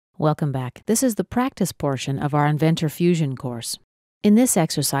Welcome back. This is the practice portion of our Inventor Fusion course. In this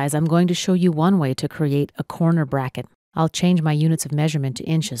exercise, I'm going to show you one way to create a corner bracket. I'll change my units of measurement to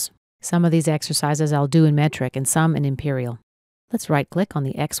inches. Some of these exercises I'll do in metric and some in imperial. Let's right-click on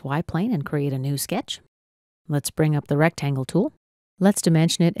the XY plane and create a new sketch. Let's bring up the rectangle tool. Let's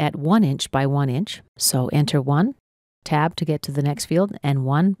dimension it at 1 inch by 1 inch. So enter 1, tab to get to the next field, and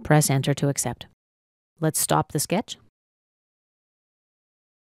 1, press enter to accept. Let's stop the sketch.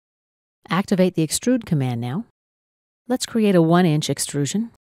 Activate the extrude command now. Let's create a 1-inch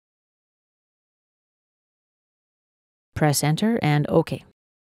extrusion. Press enter and OK.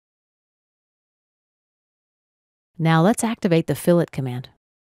 Now let's activate the fillet command.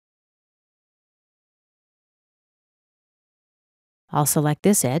 I'll select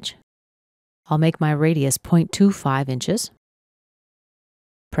this edge. I'll make my radius 0.25 inches.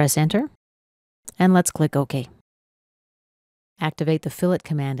 Press enter and let's click OK. Activate the fillet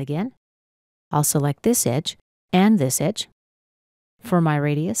command again. I'll select this edge and this edge. For my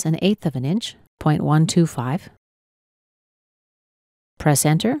radius, 1/8 of an inch, 0.125. Press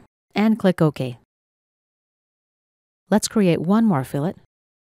enter and click OK. Let's create one more fillet.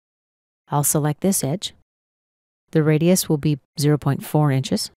 I'll select this edge. The radius will be 0.4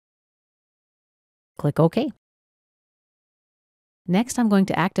 inches. Click OK. Next, I'm going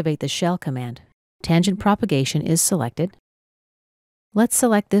to activate the shell command. Tangent propagation is selected. Let's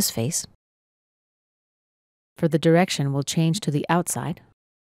select this face. For the direction, we'll change to the outside.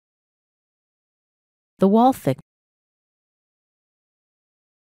 The wall thickness.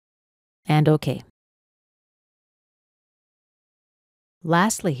 And OK.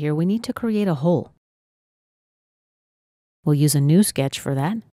 Lastly here, we need to create a hole. We'll use a new sketch for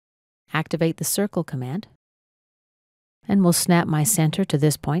that. Activate the circle command. And we'll snap my center to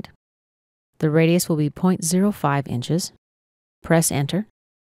this point. The radius will be 0.05 inches. Press enter.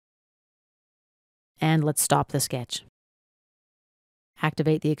 And let's stop the sketch.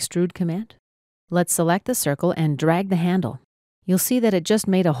 Activate the extrude command. Let's select the circle and drag the handle. You'll see that it just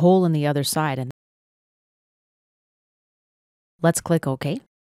made a hole in the other side. And let's click OK.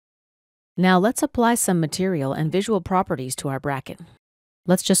 Now let's apply some material and visual properties to our bracket.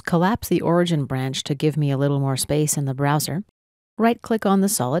 Let's just collapse the origin branch to give me a little more space in the browser. Right-click on the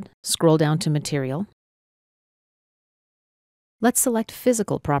solid, scroll down to Material. Let's select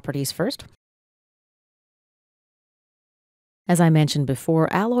Physical Properties first. As I mentioned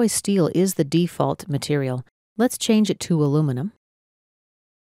before, alloy steel is the default material. Let's change it to aluminum.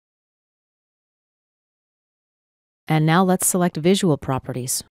 And now let's select Visual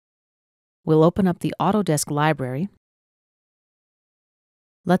Properties. We'll open up the Autodesk library.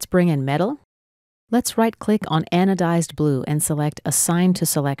 Let's bring in Metal. Let's right-click on Anodized Blue and select Assign to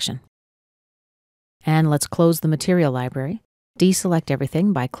Selection. And let's close the Material library. Deselect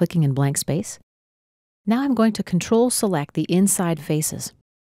everything by clicking in blank space. Now I'm going to Control-select the inside faces.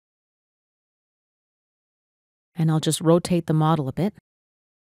 And I'll just rotate the model a bit.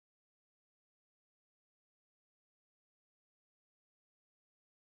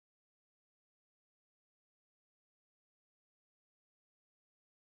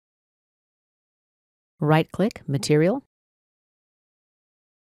 Right-click, Material.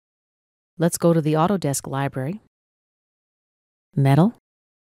 Let's go to the Autodesk library. Metal.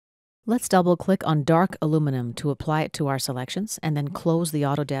 Let's double-click on Dark Aluminum to apply it to our selections, and then close the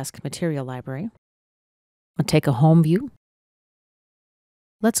Autodesk Material library. I'll take a home view.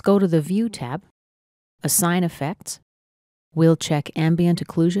 Let's go to the View tab, Assign Effects. We'll check Ambient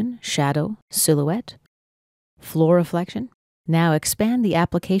Occlusion, Shadow, Silhouette, Floor Reflection. Now expand the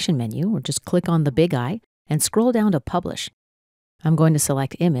Application menu, or just click on the big eye, and scroll down to Publish. I'm going to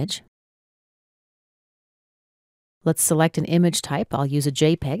select Image. Let's select an image type. I'll use a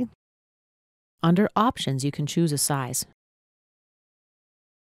JPEG. Under Options, you can choose a size.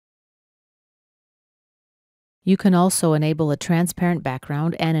 You can also enable a transparent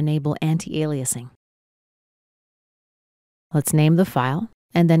background and enable anti-aliasing. Let's name the file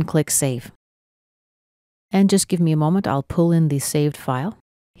and then click Save. And just give me a moment, I'll pull in the saved file.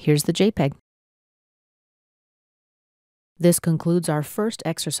 Here's the JPEG. This concludes our first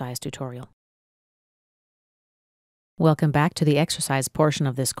exercise tutorial. Welcome back to the exercise portion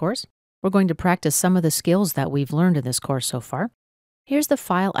of this course. We're going to practice some of the skills that we've learned in this course so far. Here's the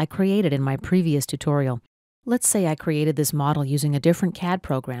file I created in my previous tutorial. Let's say I created this model using a different CAD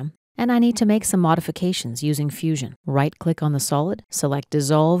program, and I need to make some modifications using Fusion. Right-click on the solid, select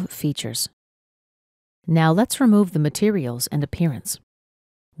Dissolve Features. Now let's remove the materials and appearance.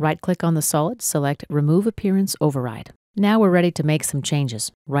 Right-click on the solid, select Remove Appearance Override. Now we're ready to make some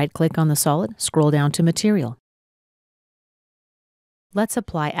changes. Right-click on the solid, scroll down to Material. Let's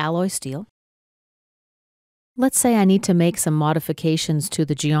apply alloy steel. Let's say I need to make some modifications to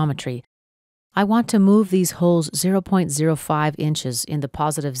the geometry. I want to move these holes 0.05 inches in the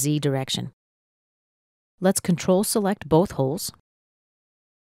positive Z direction. Let's Control-select both holes.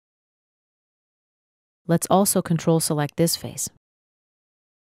 Let's also Control-select this face.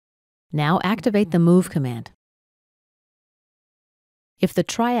 Now activate the Move command. If the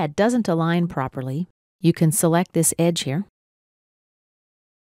triad doesn't align properly, you can select this edge here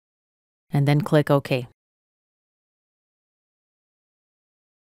and then click OK.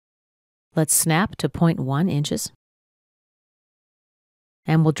 Let's snap to 0.1 inches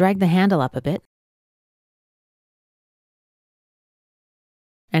and we'll drag the handle up a bit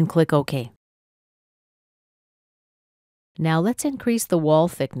and click OK. Now let's increase the wall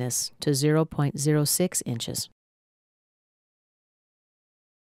thickness to 0.06 inches.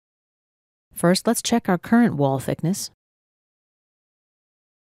 First, let's check our current wall thickness.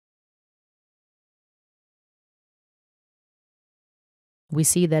 We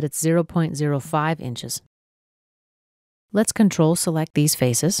see that it's 0.05 inches. Let's Control-select these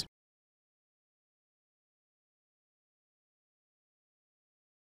faces.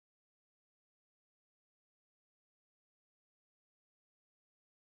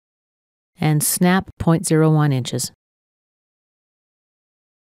 And snap 0.01 inches.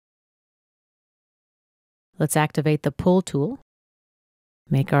 Let's activate the Pull tool.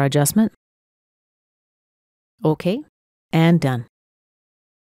 Make our adjustment. OK, and done.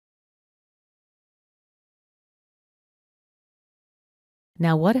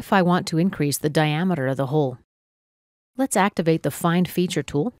 Now what if I want to increase the diameter of the hole? Let's activate the Find Feature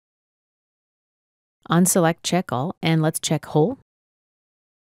tool. Unselect Check All and let's check Hole.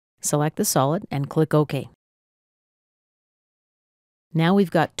 Select the solid and click OK. Now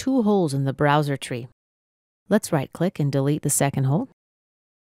we've got two holes in the browser tree. Let's right-click and delete the second hole.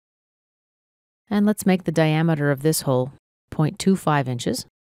 And let's make the diameter of this hole 0.25 inches.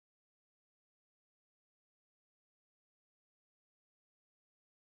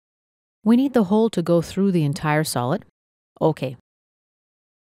 We need the hole to go through the entire solid. OK.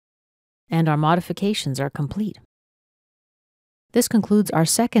 And our modifications are complete. This concludes our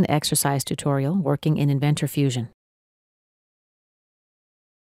second exercise tutorial working in Inventor Fusion.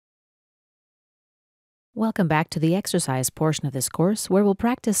 Welcome back to the exercise portion of this course, where we'll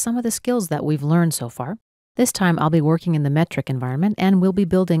practice some of the skills that we've learned so far. This time I'll be working in the metric environment and we'll be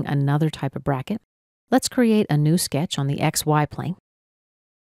building another type of bracket. Let's create a new sketch on the XY plane.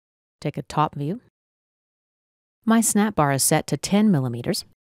 Take a top view. My snap bar is set to 10 millimeters.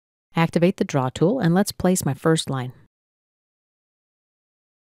 Activate the Draw tool and let's place my first line.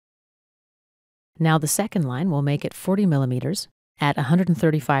 Now the second line will make it 40 millimeters at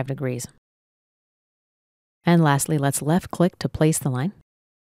 135 degrees. And lastly, let's left-click to place the line.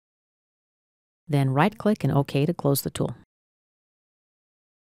 Then right-click and OK to close the tool.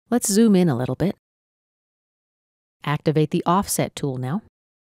 Let's zoom in a little bit. Activate the Offset tool now.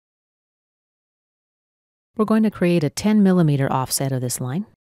 We're going to create a 10 millimeter offset of this line.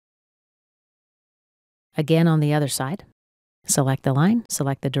 Again on the other side. Select the line,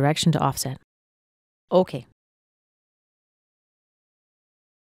 select the direction to offset. OK.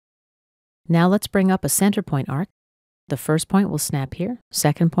 Now let's bring up a center point arc. The first point will snap here,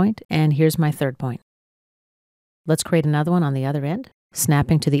 second point, and here's my third point. Let's create another one on the other end,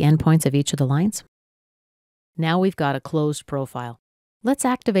 snapping to the endpoints of each of the lines. Now we've got a closed profile. Let's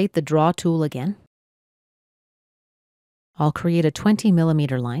activate the Draw tool again. I'll create a 20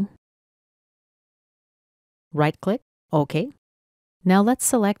 millimeter line. Right-click, OK. Now let's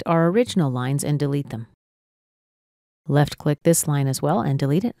select our original lines and delete them. Left-click this line as well and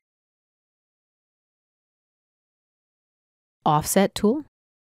delete it. Offset tool.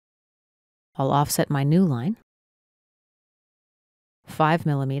 I'll offset my new line. 5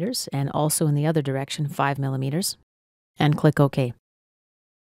 millimeters, and also in the other direction 5 millimeters, and click OK.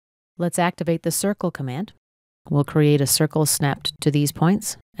 Let's activate the Circle command. We'll create a circle snapped to these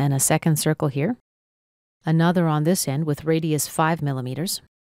points, and a second circle here. Another on this end with radius 5 millimeters.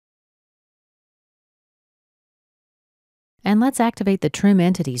 And let's activate the Trim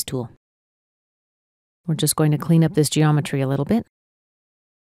Entities tool. We're just going to clean up this geometry a little bit.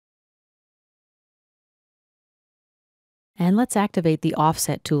 And let's activate the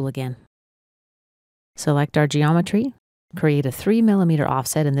Offset tool again. Select our geometry, create a 3 millimeter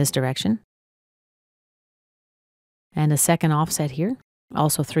offset in this direction, and a second offset here,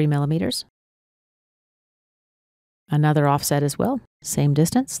 also 3 millimeters. Another offset as well, same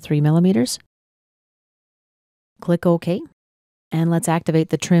distance, 3 millimeters. Click OK, and let's activate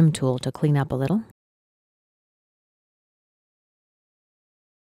the Trim tool to clean up a little.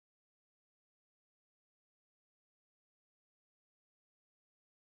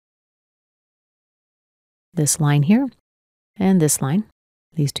 This line here, and this line,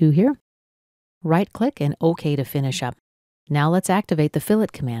 these two here. Right-click and OK to finish up. Now let's activate the fillet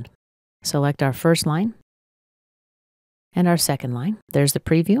command. Select our first line and our second line. There's the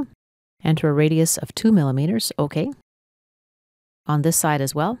preview. Enter a radius of 2 millimeters, OK. On this side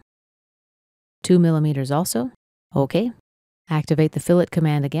as well, 2 millimeters also, OK. Activate the fillet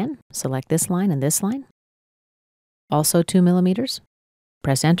command again. Select this line and this line. Also 2 millimeters.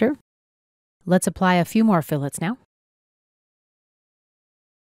 Press Enter. Let's apply a few more fillets now.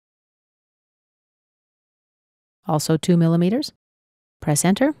 Also 2 millimeters. Press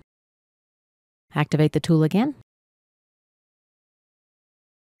Enter. Activate the tool again.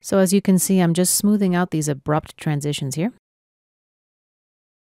 So as you can see, I'm just smoothing out these abrupt transitions here.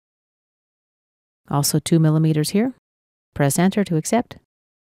 Also 2 millimeters here. Press Enter to accept.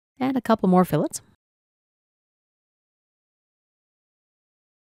 And a couple more fillets.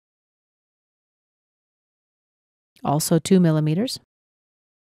 Also 2 millimeters.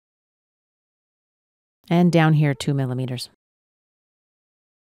 And down here 2 millimeters.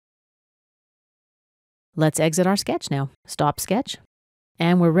 Let's exit our sketch now. Stop sketch.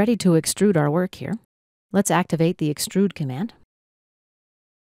 And we're ready to extrude our work here. Let's activate the extrude command.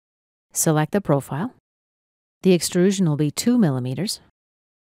 Select the profile. The extrusion will be 2 millimeters.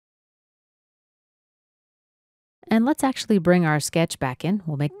 And let's actually bring our sketch back in.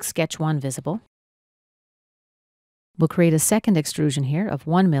 We'll make sketch 1 visible. We'll create a second extrusion here of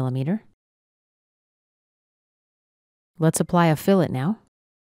 1 millimeter. Let's apply a fillet now.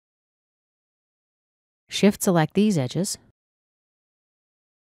 Shift select these edges.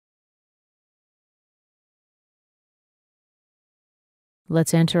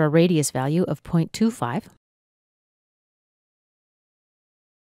 Let's enter a radius value of 0.25.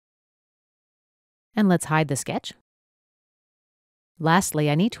 And let's hide the sketch. Lastly,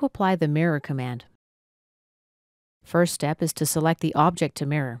 I need to apply the mirror command. First step is to select the object to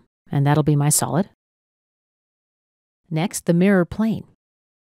mirror, and that'll be my solid. Next, the mirror plane.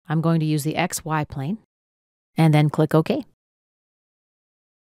 I'm going to use the XY plane, and then click OK.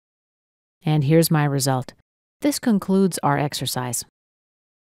 And here's my result. This concludes our exercise.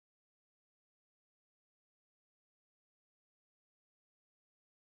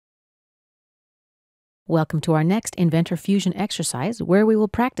 Welcome to our next Inventor Fusion exercise, where we will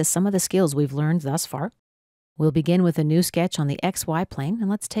practice some of the skills we've learned thus far. We'll begin with a new sketch on the XY plane, and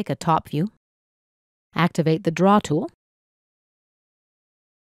let's take a top view. Activate the Draw tool.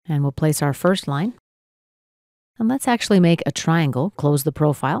 And we'll place our first line. And let's actually make a triangle. Close the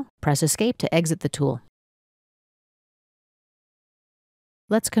profile. Press Escape to exit the tool.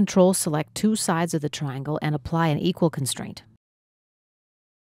 Let's Control select two sides of the triangle and apply an equal constraint.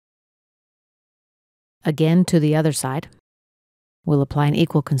 Again to the other side. We'll apply an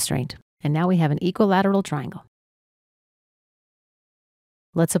equal constraint. And now we have an equilateral triangle.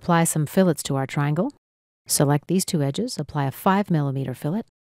 Let's apply some fillets to our triangle. Select these two edges, apply a 5 millimeter fillet.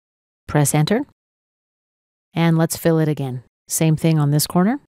 Press Enter. And let's fillet again. Same thing on this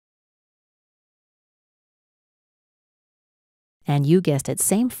corner. And you guessed it,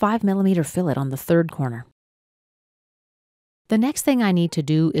 same 5 millimeter fillet on the third corner. The next thing I need to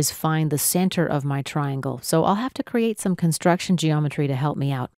do is find the center of my triangle, so I'll have to create some construction geometry to help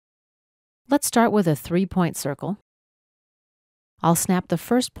me out. Let's start with a 3-point circle. I'll snap the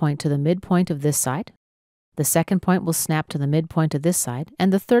first point to the midpoint of this side. The second point will snap to the midpoint of this side,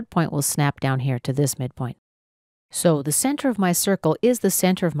 and the third point will snap down here to this midpoint. So the center of my circle is the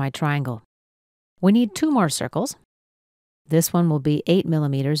center of my triangle. We need 2 more circles. This one will be 8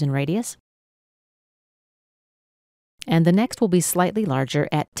 millimeters in radius. And the next will be slightly larger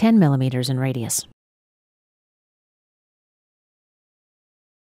at 10 millimeters in radius.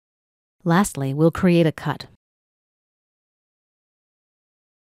 Lastly, we'll create a cut.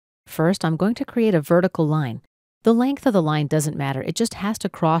 First, I'm going to create a vertical line. The length of the line doesn't matter, it just has to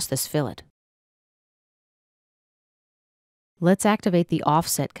cross this fillet. Let's activate the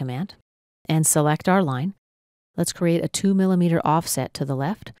Offset command and select our line. Let's create a 2 millimeter offset to the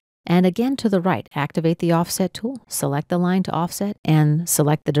left and again to the right. Activate the Offset tool, select the line to offset, and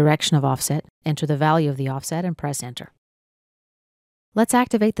select the direction of offset. Enter the value of the offset and press Enter. Let's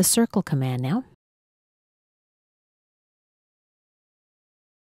activate the Circle command now.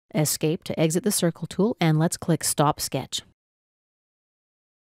 Escape to exit the Circle tool, and let's click Stop Sketch.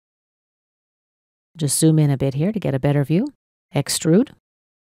 Just zoom in a bit here to get a better view. Extrude,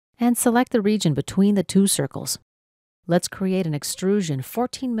 and select the region between the 2 circles. Let's create an extrusion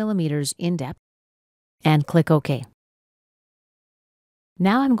 14 millimeters in depth, and click OK.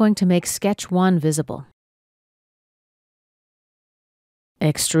 Now I'm going to make sketch 1 visible.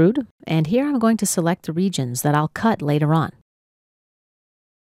 Extrude, and here I'm going to select the regions that I'll cut later on.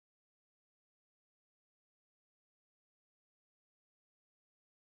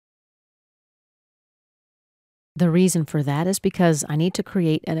 The reason for that is because I need to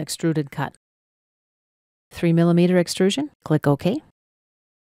create an extruded cut. 3mm extrusion, click OK.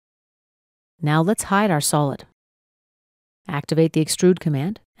 Now let's hide our solid. Activate the extrude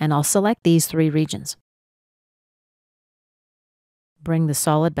command, and I'll select these 3 regions. Bring the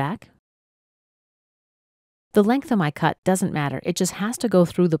solid back. The length of my cut doesn't matter, it just has to go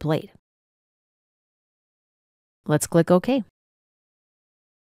through the plate. Let's click OK.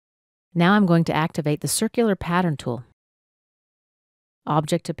 Now I'm going to activate the circular pattern tool.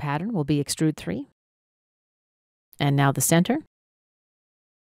 Object to pattern will be extrude 3. And now the center.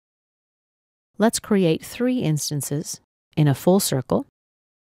 Let's create 3 instances in a full circle,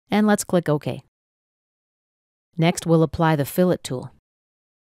 and let's click OK. Next, we'll apply the fillet tool.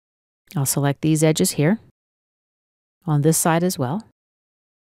 I'll select these edges here, on this side as well,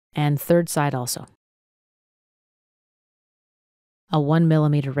 and third side also. A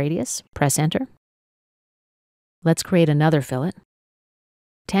 1mm radius, press Enter. Let's create another fillet.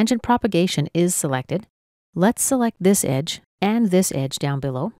 Tangent propagation is selected. Let's select this edge and this edge down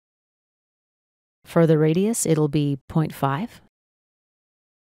below. For the radius, it'll be 0.5.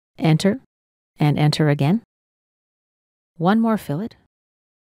 Enter, and enter again. One more fillet.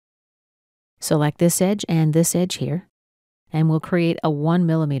 Select this edge and this edge here, and we'll create a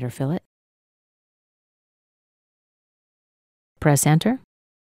 1mm fillet. Press Enter.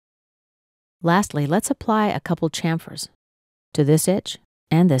 Lastly, let's apply a couple chamfers to this edge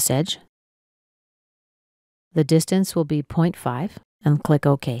and this edge. The distance will be 0.5, and click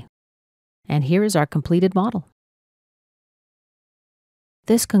OK. And here is our completed model.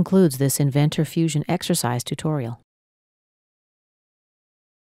 This concludes this Inventor Fusion exercise tutorial.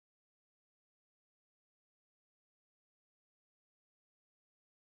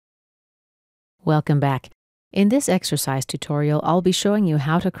 Welcome back. In this exercise tutorial, I'll be showing you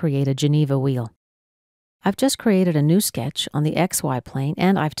how to create a Geneva wheel. I've just created a new sketch on the XY plane,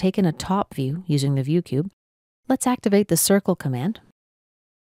 and I've taken a top view using the view cube. Let's activate the circle command.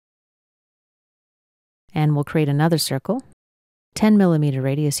 And we'll create another circle, 10mm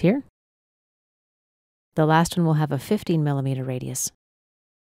radius here. The last one will have a 15mm radius.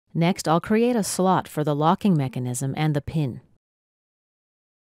 Next, I'll create a slot for the locking mechanism and the pin.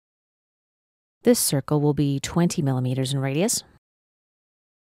 This circle will be 20mm in radius.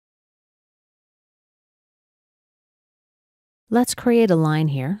 Let's create a line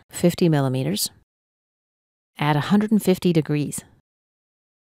here, 50mm, at 150 degrees.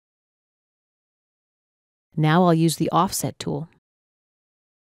 Now I'll use the offset tool.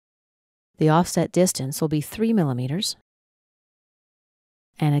 The offset distance will be 3mm,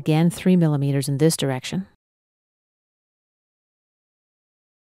 and again 3mm in this direction.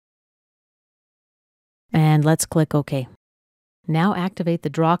 And let's click OK. Now activate the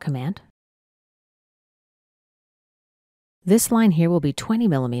Draw command. This line here will be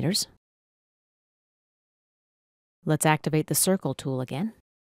 20mm. Let's activate the Circle tool again.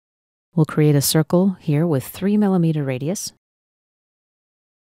 We'll create a circle here with 3mm radius.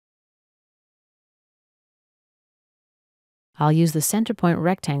 I'll use the Center Point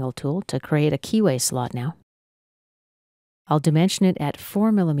Rectangle tool to create a keyway slot now. I'll dimension it at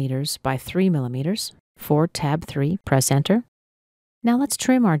 4mm by 3mm. For tab 3, press Enter. Now let's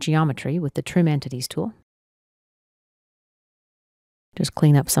trim our geometry with the Trim Entities tool. Just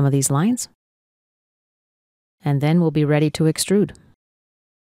clean up some of these lines. And then we'll be ready to extrude.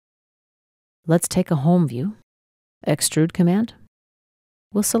 Let's take a home view. Extrude command.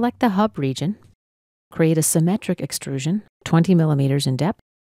 We'll select the hub region, create a symmetric extrusion, 20mm in depth,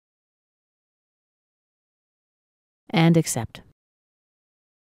 and accept.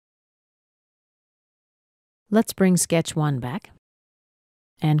 Let's bring sketch 1 back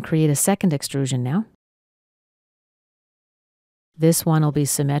and create a second extrusion now. This one will be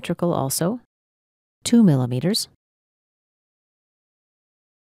symmetrical also, 2mm.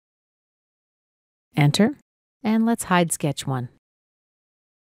 Enter, and let's hide sketch 1.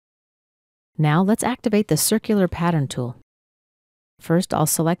 Now let's activate the circular pattern tool. First, I'll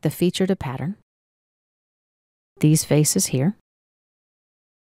select the feature to pattern. These faces here.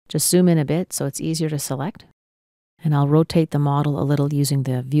 Just zoom in a bit so it's easier to select. And I'll rotate the model a little using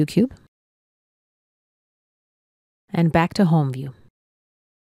the view cube. And back to home view.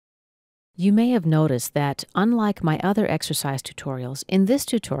 You may have noticed that, unlike my other exercise tutorials, in this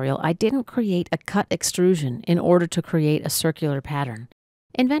tutorial I didn't create a cut extrusion in order to create a circular pattern.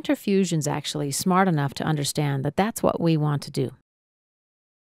 Inventor Fusion's actually smart enough to understand that that's what we want to do.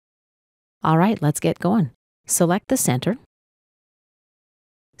 All right, let's get going. Select the center.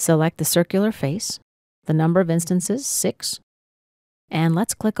 Select the circular face, the number of instances, 6, and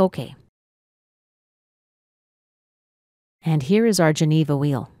let's click OK. And here is our Geneva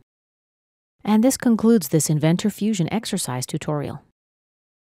wheel. And this concludes this Inventor Fusion exercise tutorial.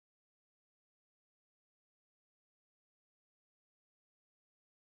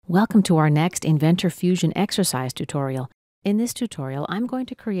 Welcome to our next Inventor Fusion exercise tutorial. In this tutorial, I'm going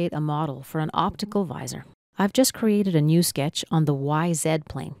to create a model for an optical visor. I've just created a new sketch on the YZ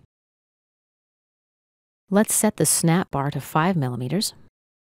plane. Let's set the snap bar to 5 millimeters.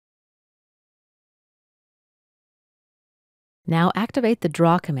 Now activate the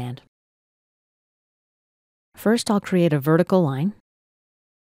Draw command. First, I'll create a vertical line.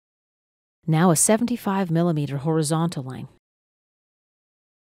 Now a 75 millimeter horizontal line.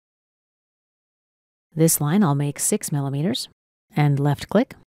 This line I'll make 6 millimeters, and left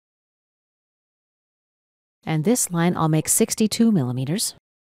click. And this line I'll make 62 millimeters.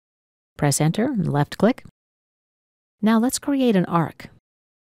 Press Enter and left click. Now let's create an arc.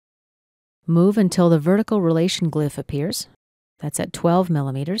 Move until the vertical relation glyph appears. That's at 12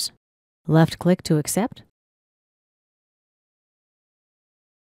 millimeters. Left click to accept.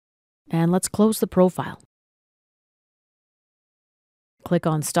 And let's close the profile. Click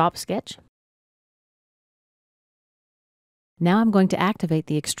on Stop Sketch. Now I'm going to activate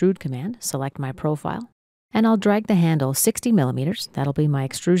the Extrude command, select my profile, and I'll drag the handle 60 millimeters. That'll be my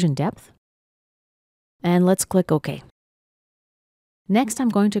extrusion depth. And let's click OK. Next, I'm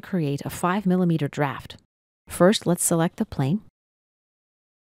going to create a 5 millimeter draft. First, let's select the plane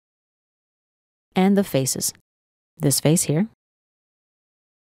and the faces. This face here.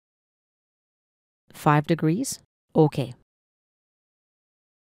 5 degrees. OK.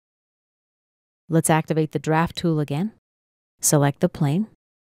 Let's activate the draft tool again. Select the plane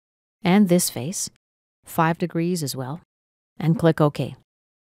and this face, 5 degrees as well, and click OK.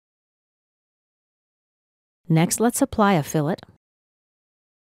 Next, let's apply a fillet.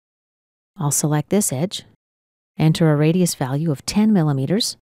 I'll select this edge, enter a radius value of 10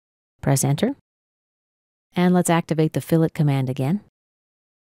 millimeters, press Enter, and let's activate the fillet command again.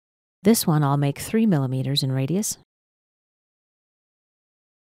 This one I'll make 3 millimeters in radius.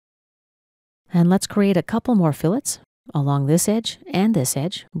 And let's create a couple more fillets along this edge and this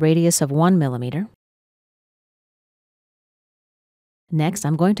edge, radius of 1 millimeter. Next,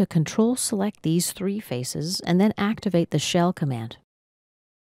 I'm going to Control select these 3 faces and then activate the shell command.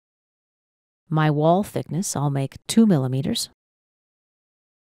 My wall thickness, I'll make 2 millimeters.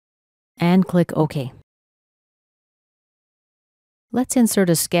 And click OK. Let's insert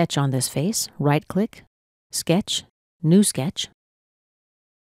a sketch on this face. Right-click, Sketch, New Sketch.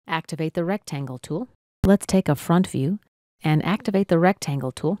 Activate the Rectangle tool. Let's take a front view and activate the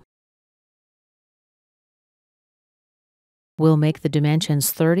Rectangle tool. We'll make the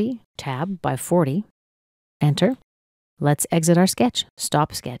dimensions 30, tab, by 40. Enter. Let's exit our sketch.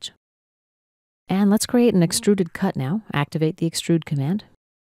 Stop sketch. And let's create an extruded cut now. Activate the Extrude command.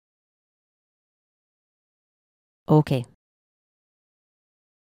 OK.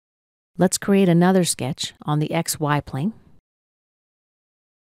 Let's create another sketch on the XY plane.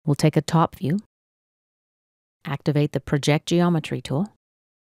 We'll take a top view. Activate the Project Geometry tool,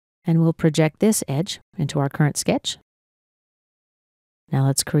 and we'll project this edge into our current sketch. Now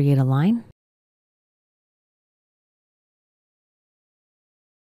let's create a line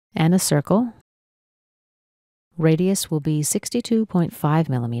and a circle. Radius will be 62.5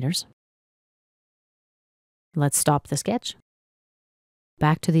 millimeters. Let's stop the sketch.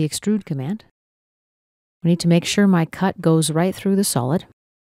 Back to the Extrude command. We need to make sure my cut goes right through the solid.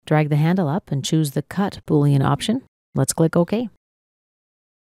 Drag the handle up and choose the Cut Boolean option. Let's click OK.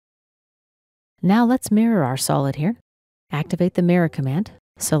 Now let's mirror our solid here. Activate the Mirror command.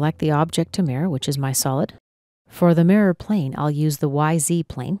 Select the object to mirror, which is my solid. For the mirror plane, I'll use the YZ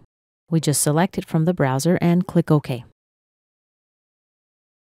plane. We just select it from the browser and click OK.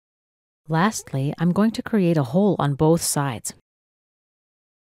 Lastly, I'm going to create a hole on both sides.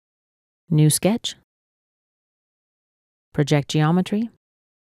 New sketch. Project Geometry.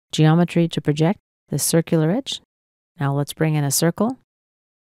 Geometry to project the circular edge. Now let's bring in a circle.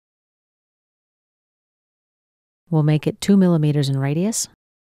 We'll make it 2 millimeters in radius.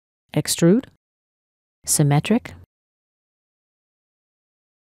 Extrude. Symmetric.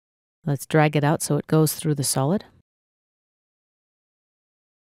 Let's drag it out so it goes through the solid.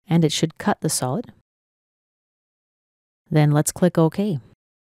 And it should cut the solid. Then let's click OK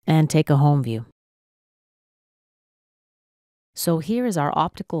and take a home view. So here is our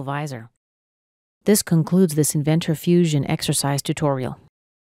optical visor. This concludes this Inventor Fusion exercise tutorial.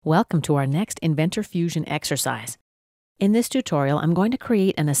 Welcome to our next Inventor Fusion exercise. In this tutorial, I'm going to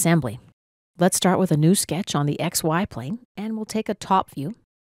create an assembly. Let's start with a new sketch on the XY plane, and we'll take a top view.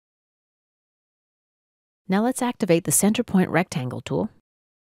 Now let's activate the Center Point Rectangle tool.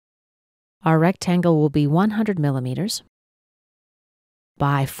 Our rectangle will be 100 millimeters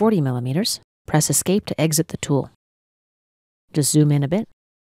by 40 millimeters. Press Escape to exit the tool. Just zoom in a bit.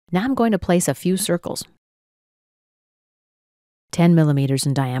 Now I'm going to place a few circles. 10 millimeters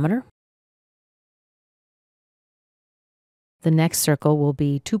in diameter. The next circle will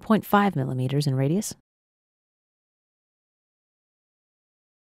be 2.5 millimeters in radius.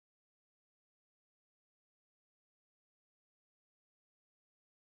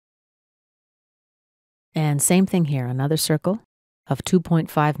 And same thing here, another circle of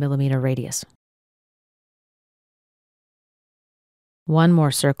 2.5 millimeter radius. One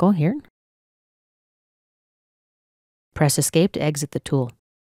more circle here. Press Escape to exit the tool.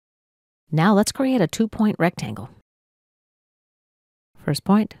 Now let's create a 2-point rectangle. First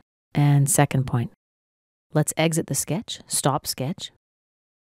point and second point. Let's exit the sketch, stop sketch.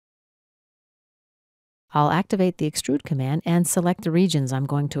 I'll activate the extrude command and select the regions I'm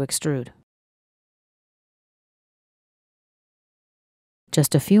going to extrude.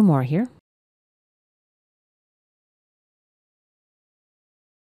 Just a few more here.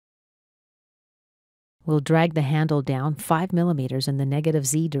 We'll drag the handle down 5 millimeters in the negative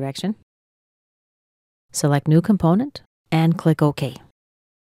Z direction. Select New Component and click OK.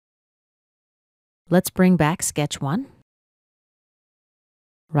 Let's bring back Sketch 1.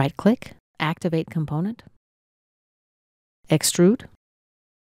 Right-click, Activate Component, Extrude,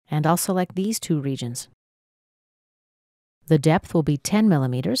 and I'll select these two regions. The depth will be 10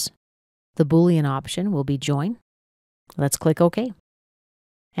 millimeters. The Boolean option will be Join. Let's click OK.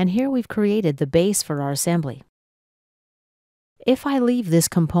 And here we've created the base for our assembly. If I leave this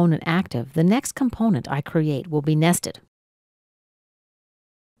component active, the next component I create will be nested.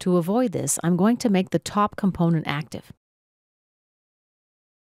 To avoid this, I'm going to make the top component active.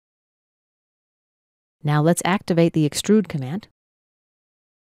 Now let's activate the Extrude command.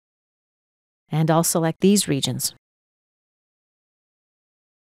 And I'll select these regions.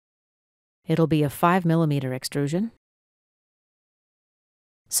 It'll be a 5 millimeter extrusion.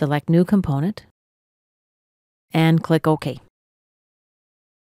 Select New Component, and click OK.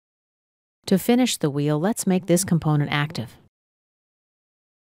 To finish the wheel, let's make this component active.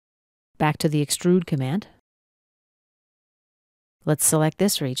 Back to the Extrude command. Let's select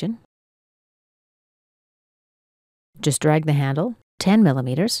this region. Just drag the handle, 10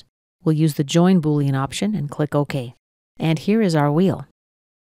 millimeters. We'll use the Join Boolean option and click OK. And here is our wheel.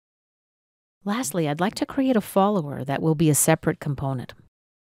 Lastly, I'd like to create a follower that will be a separate component.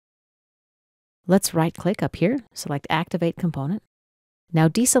 Let's right-click up here, select Activate Component. Now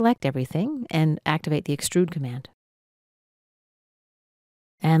deselect everything and activate the Extrude command.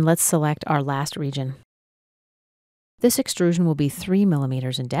 And let's select our last region. This extrusion will be 3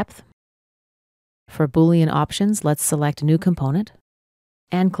 millimeters in depth. For Boolean options, let's select New Component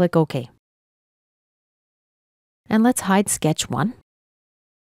and click OK. And let's hide Sketch 1.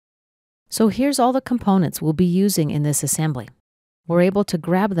 So here's all the components we'll be using in this assembly. We're able to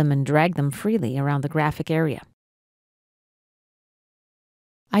grab them and drag them freely around the graphic area.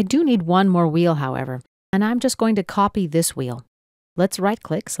 I do need one more wheel, however, and I'm just going to copy this wheel. Let's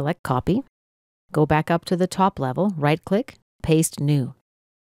right-click, select Copy, go back up to the top level, right-click, Paste New.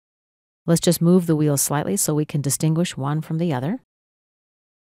 Let's just move the wheel slightly so we can distinguish one from the other.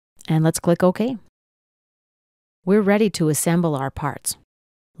 And let's click OK. We're ready to assemble our parts.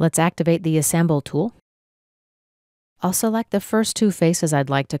 Let's activate the Assemble tool. I'll select the first two faces I'd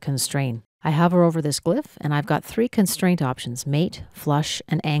like to constrain. I hover over this glyph and I've got 3 constraint options, Mate, Flush,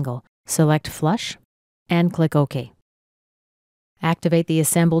 and Angle. Select Flush and click OK. Activate the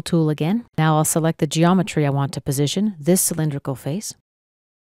Assemble tool again. Now I'll select the geometry I want to position, this cylindrical face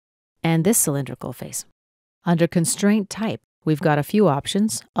and this cylindrical face. Under Constraint Type, we've got a few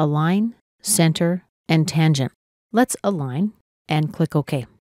options, Align, Center, and Tangent. Let's align and click OK.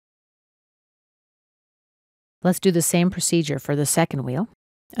 Let's do the same procedure for the second wheel.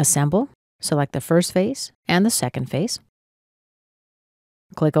 Assemble, select the first face and the second face.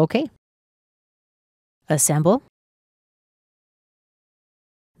 Click OK. Assemble.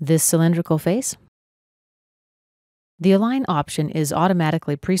 This cylindrical face. The Align option is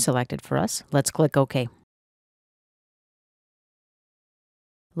automatically pre-selected for us. Let's click OK.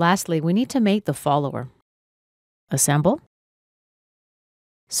 Lastly, we need to mate the follower. Assemble.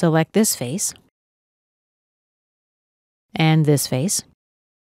 Select this face and this face.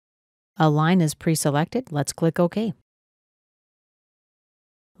 Align is pre-selected. Let's click OK.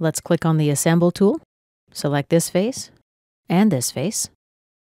 Let's click on the Assemble tool, select this face and this face.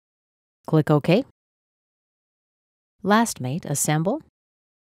 Click OK. Last mate, Assemble.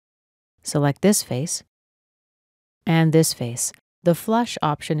 Select this face and this face. The flush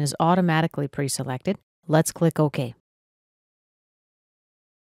option is automatically pre-selected. Let's click OK.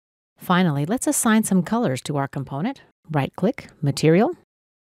 Finally, let's assign some colors to our component. Right-click, Material.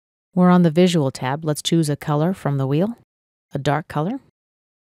 We're on the Visual tab. Let's choose a color from the wheel, a dark color.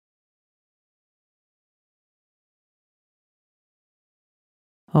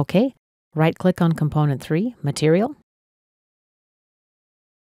 OK. Right-click on Component 3, Material.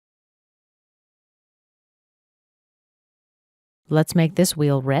 Let's make this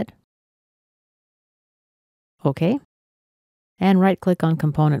wheel red. OK. And right-click on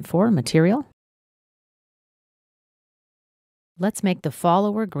Component 4, Material. Let's make the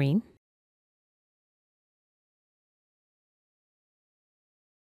follower green.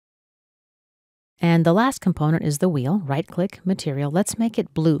 And the last component is the wheel. Right-click, Material. Let's make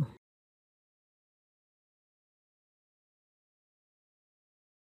it blue.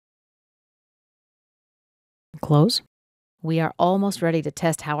 Close. We are almost ready to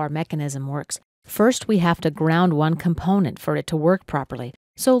test how our mechanism works. First, we have to ground one component for it to work properly.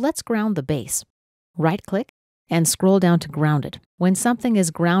 So let's ground the base. Right-click and scroll down to Grounded. When something is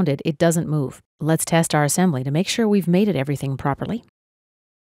grounded, it doesn't move. Let's test our assembly to make sure we've mated everything properly.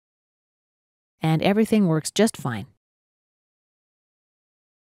 And everything works just fine.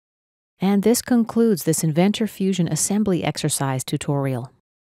 And this concludes this Inventor Fusion assembly exercise tutorial.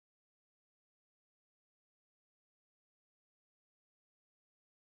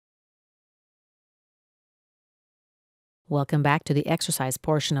 Welcome back to the exercise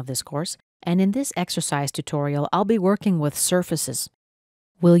portion of this course, and in this exercise tutorial, I'll be working with surfaces.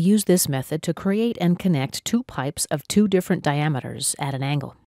 We'll use this method to create and connect two pipes of two different diameters at an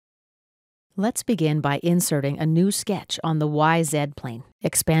angle. Let's begin by inserting a new sketch on the YZ plane.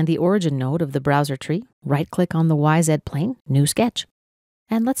 Expand the origin node of the browser tree, right-click on the YZ plane, New Sketch.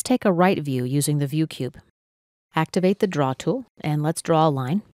 And let's take a right view using the View cube. Activate the Draw tool, and let's draw a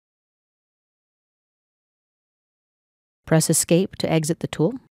line. Press Escape to exit the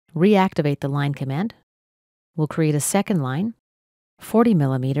tool. Reactivate the line command. We'll create a second line, 40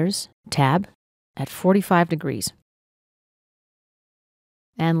 millimeters, tab, at 45 degrees.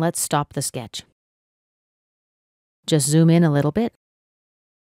 And let's stop the sketch. Just zoom in a little bit.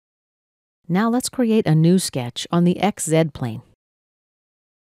 Now let's create a new sketch on the XZ plane.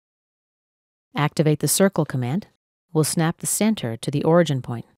 Activate the Circle command. We'll snap the center to the origin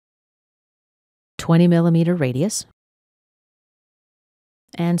point. 20 millimeter radius.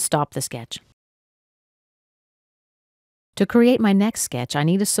 And stop the sketch. To create my next sketch, I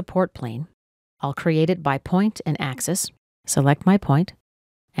need a support plane. I'll create it by point and axis. Select my point,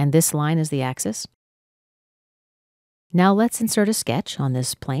 and this line is the axis. Now let's insert a sketch on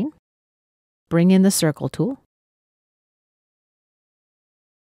this plane. Bring in the Circle tool.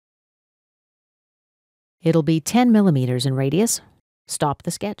 It'll be 10 millimeters in radius. Stop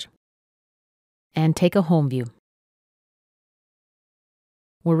the sketch. And take a home view.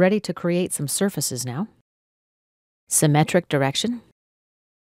 We're ready to create some surfaces now. Symmetric direction.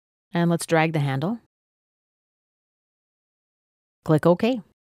 And let's drag the handle. Click OK.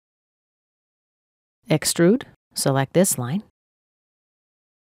 Extrude. Select this line.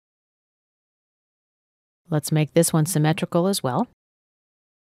 Let's make this one symmetrical as well.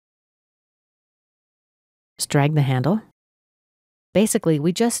 Just drag the handle. Basically,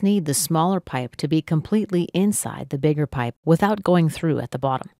 we just need the smaller pipe to be completely inside the bigger pipe without going through at the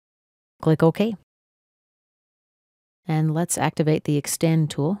bottom. Click OK. And let's activate the Extend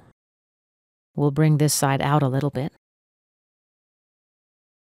tool. We'll bring this side out a little bit.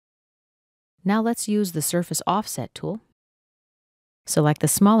 Now let's use the Surface Offset tool. Select the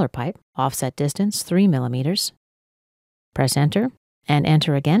smaller pipe, offset distance 3 millimeters. Press Enter, and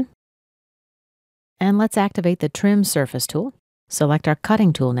Enter again. And let's activate the Trim Surface tool. Select our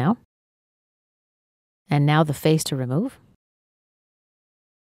cutting tool now. And now the face to remove.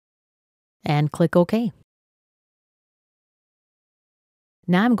 And click OK.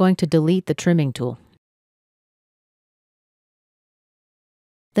 Now I'm going to delete the trimming tool.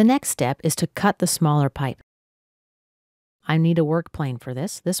 The next step is to cut the smaller pipe. I need a work plane for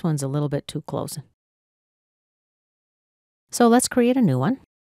this. This one's a little bit too close. So let's create a new one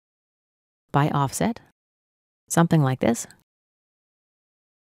by offset, something like this.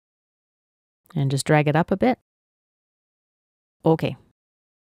 And just drag it up a bit. OK.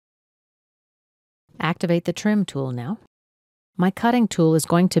 Activate the Trim tool now. My cutting tool is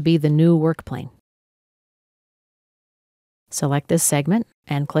going to be the new work plane. Select this segment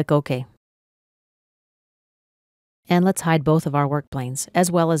and click OK. And let's hide both of our work planes, as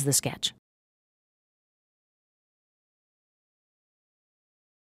well as the sketch.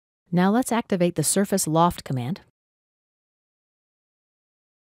 Now let's activate the Surface Loft command.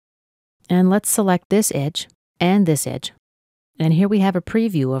 And let's select this edge and this edge. And here we have a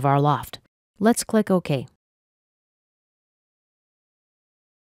preview of our loft. Let's click OK.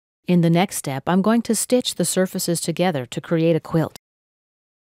 In the next step, I'm going to stitch the surfaces together to create a quilt.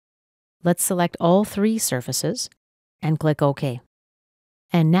 Let's select all three surfaces and click OK.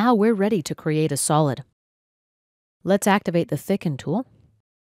 And now we're ready to create a solid. Let's activate the Thicken tool.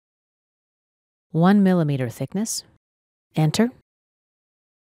 1 millimeter thickness. Enter.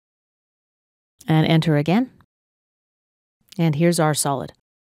 And enter again. And here's our solid.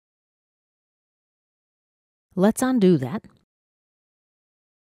 Let's undo that.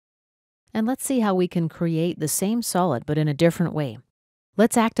 And let's see how we can create the same solid but in a different way.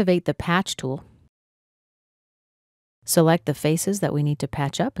 Let's activate the Patch tool. Select the faces that we need to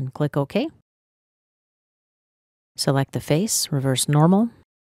patch up and click OK. Select the face, reverse normal.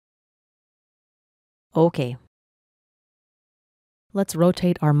 OK. Let's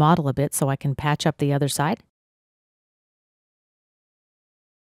rotate our model a bit so I can patch up the other side.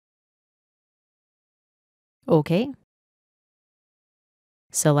 OK.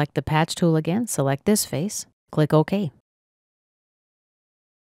 Select the Patch tool again, select this face, click OK.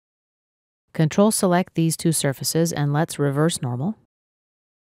 Control select these two surfaces and let's reverse normal.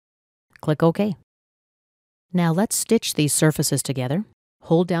 Click OK. Now let's stitch these surfaces together.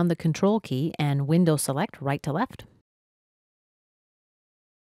 Hold down the Control key and window select right to left.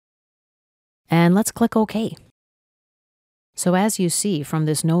 And let's click OK. So as you see from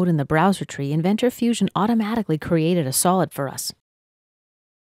this node in the browser tree, Inventor Fusion automatically created a solid for us.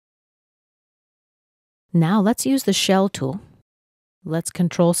 Now let's use the Shell tool. Let's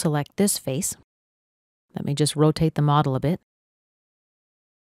Control select this face. Let me just rotate the model a bit.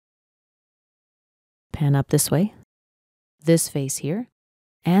 Pan up this way. This face here.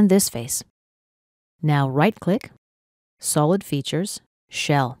 And this face. Now right-click, Solid Features,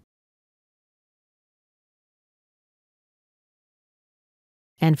 Shell.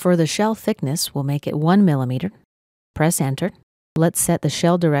 And for the shell thickness, we'll make it 1 millimeter. Press Enter. Let's set the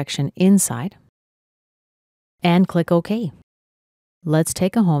shell direction inside. And click OK. Let's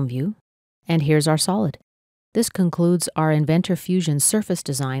take a home view, and here's our solid. This concludes our Inventor Fusion surface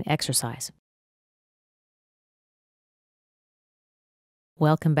design exercise.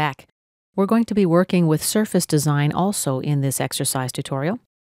 Welcome back. We're going to be working with surface design also in this exercise tutorial.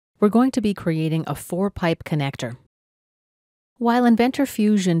 We're going to be creating a 4-pipe connector. While Inventor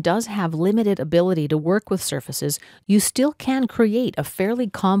Fusion does have limited ability to work with surfaces, you still can create a fairly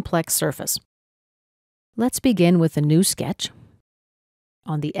complex surface. Let's begin with a new sketch.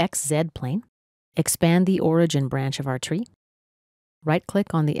 On the XZ plane, expand the origin branch of our tree.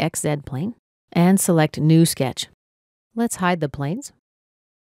 Right-click on the XZ plane and select New Sketch. Let's hide the planes.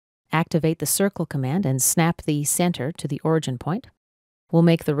 Activate the Circle command and snap the center to the origin point. We'll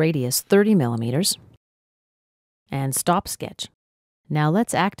make the radius 30 millimeters. And Stop Sketch. Now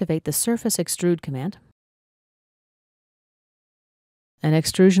let's activate the Surface Extrude command. An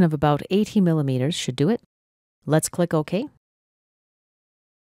extrusion of about 80 millimeters should do it. Let's click OK.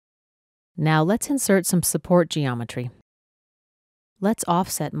 Now let's insert some support geometry. Let's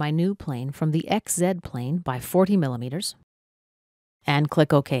offset my new plane from the XZ plane by 40 millimeters. And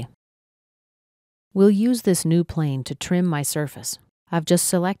click OK. We'll use this new plane to trim my surface. I've just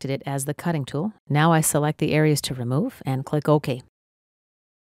selected it as the cutting tool. Now I select the areas to remove and click OK.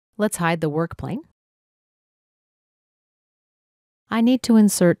 Let's hide the work plane. I need to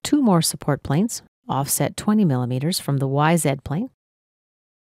insert 2 more support planes, offset 20 millimeters from the YZ plane,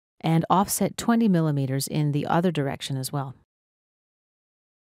 and offset 20 millimeters in the other direction as well.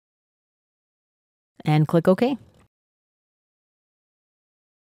 And click OK.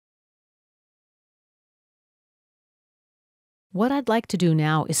 What I'd like to do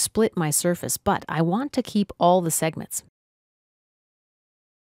now is split my surface, but I want to keep all the segments.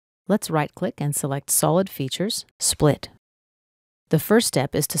 Let's right-click and select Solid Features, Split. The first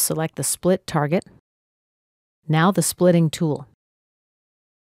step is to select the split target. Now the splitting tool.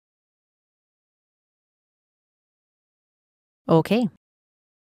 OK.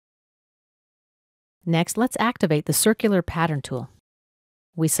 Next, let's activate the Circular Pattern tool.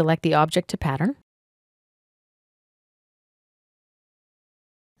 We select the object to pattern.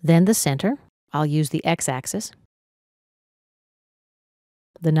 Then the center. I'll use the x-axis.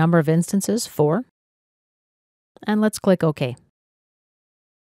 The number of instances, 4. And let's click OK.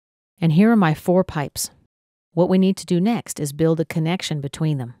 And here are my 4 pipes. What we need to do next is build a connection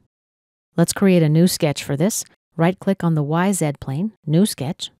between them. Let's create a new sketch for this. Right-click on the YZ plane, New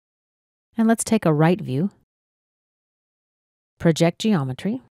Sketch, and let's take a right view. Project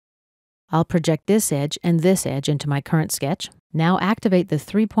Geometry. I'll project this edge and this edge into my current sketch. Now activate the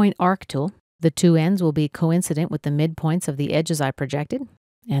 3-point arc tool. The two ends will be coincident with the midpoints of the edges I projected,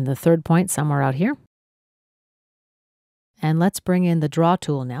 and the third point somewhere out here. And let's bring in the Draw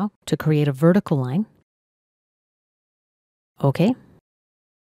tool now to create a vertical line. OK.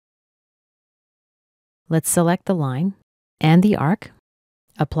 Let's select the line and the arc,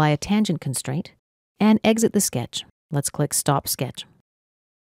 apply a tangent constraint, and exit the sketch. Let's click Stop Sketch.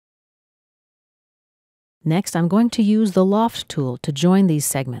 Next, I'm going to use the Loft tool to join these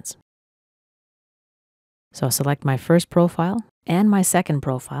segments. So I'll select my first profile and my second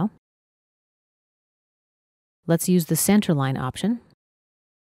profile. Let's use the Centerline option.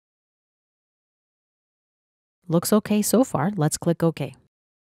 Looks OK so far. Let's click OK.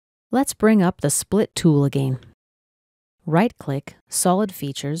 Let's bring up the Split tool again. Right-click, Solid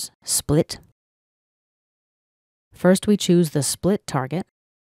Features, Split. First we choose the Split target.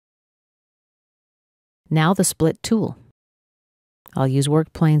 Now the Split tool. I'll use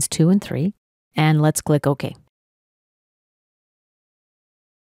work planes 2 and 3, and let's click OK.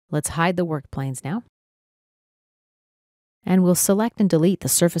 Let's hide the work planes now. And we'll select and delete the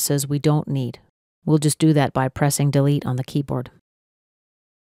surfaces we don't need. We'll just do that by pressing Delete on the keyboard.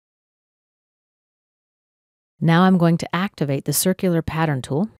 Now I'm going to activate the Circular Pattern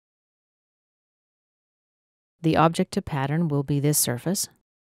tool. The object to pattern will be this surface,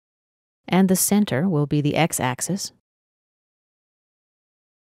 and the center will be the x-axis.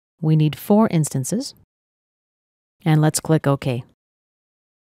 We need 4 instances, and let's click OK.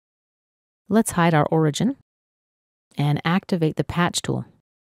 Let's hide our origin and activate the Patch tool.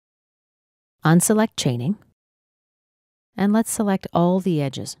 Unselect Chaining, and let's select all the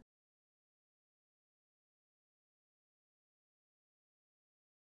edges.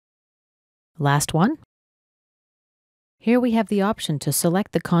 Last one. Here we have the option to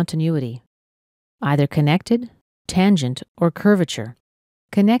select the continuity, either connected, tangent, or curvature.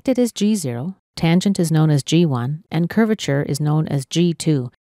 Connected is G0, tangent is known as G1, and curvature is known as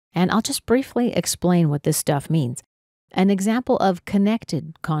G2. And I'll just briefly explain what this stuff means. An example of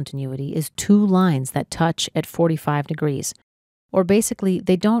connected continuity is 2 lines that touch at 45 degrees, or basically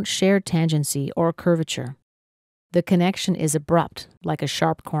they don't share tangency or curvature. The connection is abrupt, like a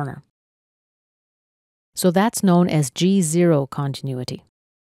sharp corner. So that's known as G0 continuity.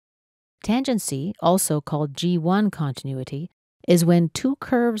 Tangency, also called G1 continuity, is when 2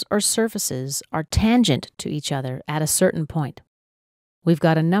 curves or surfaces are tangent to each other at a certain point. We've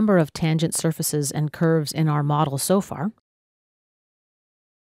got a number of tangent surfaces and curves in our model so far.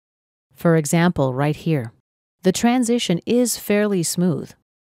 For example, right here, the transition is fairly smooth,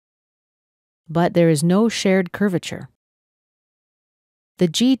 but there is no shared curvature. The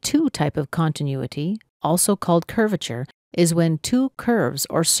G2 type of continuity, also called curvature, is when 2 curves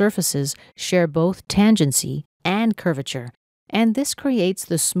or surfaces share both tangency and curvature, and this creates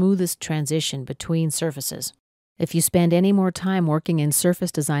the smoothest transition between surfaces. If you spend any more time working in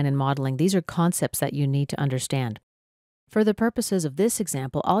surface design and modeling, these are concepts that you need to understand. For the purposes of this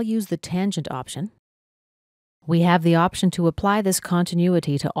example, I'll use the tangent option. We have the option to apply this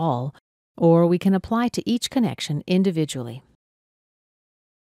continuity to all, or we can apply to each connection individually.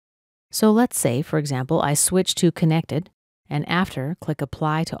 So let's say, for example, I switch to Connected, and after, click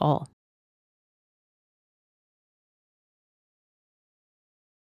Apply to All.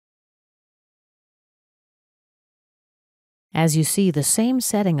 As you see, the same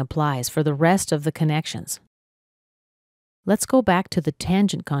setting applies for the rest of the connections. Let's go back to the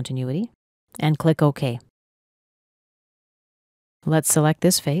tangent continuity and click OK. Let's select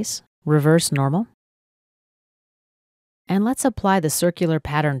this face, reverse normal, and let's apply the Circular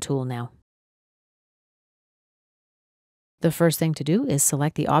Pattern tool now. The first thing to do is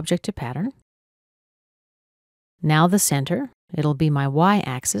select the object to pattern. Now the center, it'll be my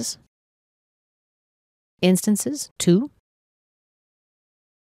y-axis. Instances, 2.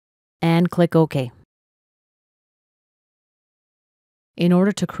 And click OK. In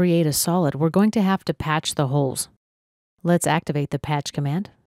order to create a solid, we're going to have to patch the holes. Let's activate the Patch command.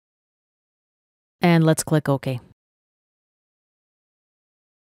 And let's click OK.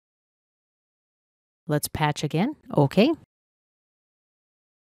 Let's patch again. OK.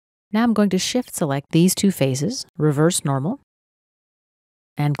 Now I'm going to shift select these 2 faces, reverse normal,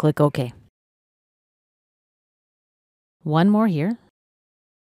 and click OK. One more here.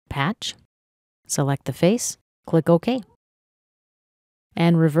 Patch, select the face, click OK,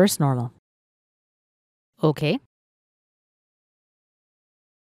 and reverse normal. OK.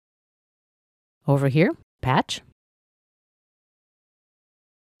 Over here, patch.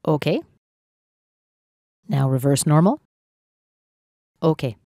 OK. Now reverse normal.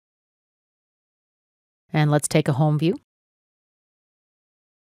 OK. And let's take a home view.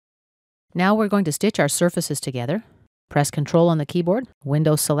 Now we're going to stitch our surfaces together. Press Ctrl on the keyboard,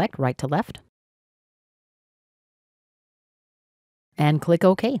 Windows select right to left, and click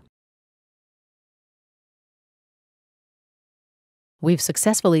OK. We've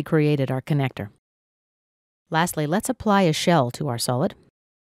successfully created our connector. Lastly, let's apply a shell to our solid.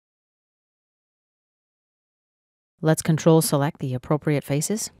 Let's Control select the appropriate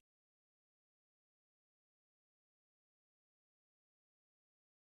faces.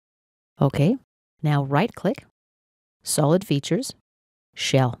 OK. Now right-click, Solid Features,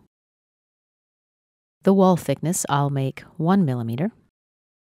 Shell. The wall thickness I'll make 1 millimeter.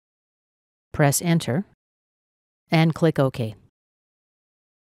 Press Enter, and click OK.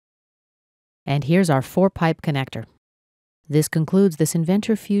 And here's our 4-pipe connector. This concludes this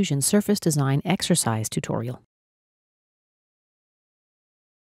Inventor Fusion Surface Design exercise tutorial.